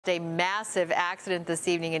A massive accident this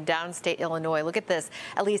evening in downstate Illinois. Look at this.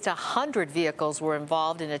 At least 100 vehicles were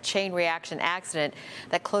involved in a chain reaction accident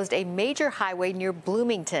that closed a major highway near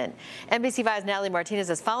Bloomington. NBC 5's Natalie Martinez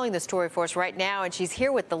is following the story for us right now, and she's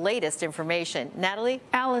here with the latest information. Natalie?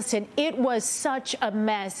 Allison, it was such a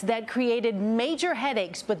mess that created major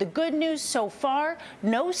headaches, but the good news so far,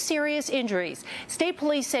 no serious injuries. State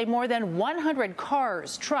police say more than 100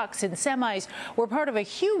 cars, trucks, and semis were part of a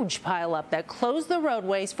huge pileup that closed the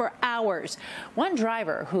roadways for hours. One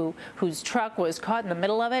driver whose truck was caught in the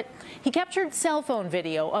middle of it, he captured cell phone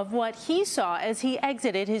video of what he saw as he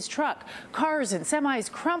exited his truck. Cars and semis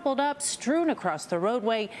crumpled up, strewn across the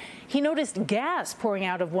roadway. He noticed gas pouring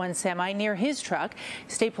out of one semi near his truck.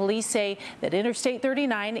 State police say that Interstate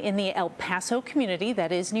 39 in the El Paso community,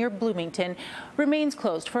 that is near Bloomington, remains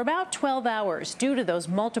closed for about 12 hours due to those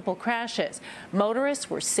multiple crashes. Motorists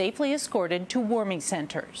were safely escorted to warming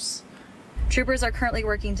centers. Troopers are currently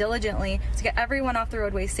working diligently to get everyone off the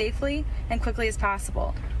roadway safely and quickly as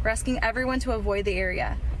possible. We're asking everyone to avoid the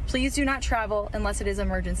area. Please do not travel unless it is an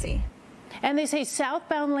emergency. And they say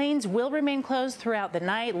southbound lanes will remain closed throughout the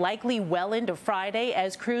night, likely well into Friday,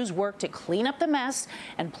 as crews work to clean up the mess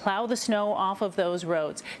and plow the snow off of those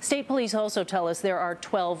roads. State police also tell us there are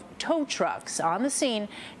 12 tow trucks on the scene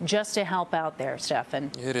just to help out there,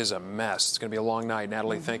 Stefan. It is a mess. It's going to be a long night.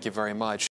 Natalie, thank you very much.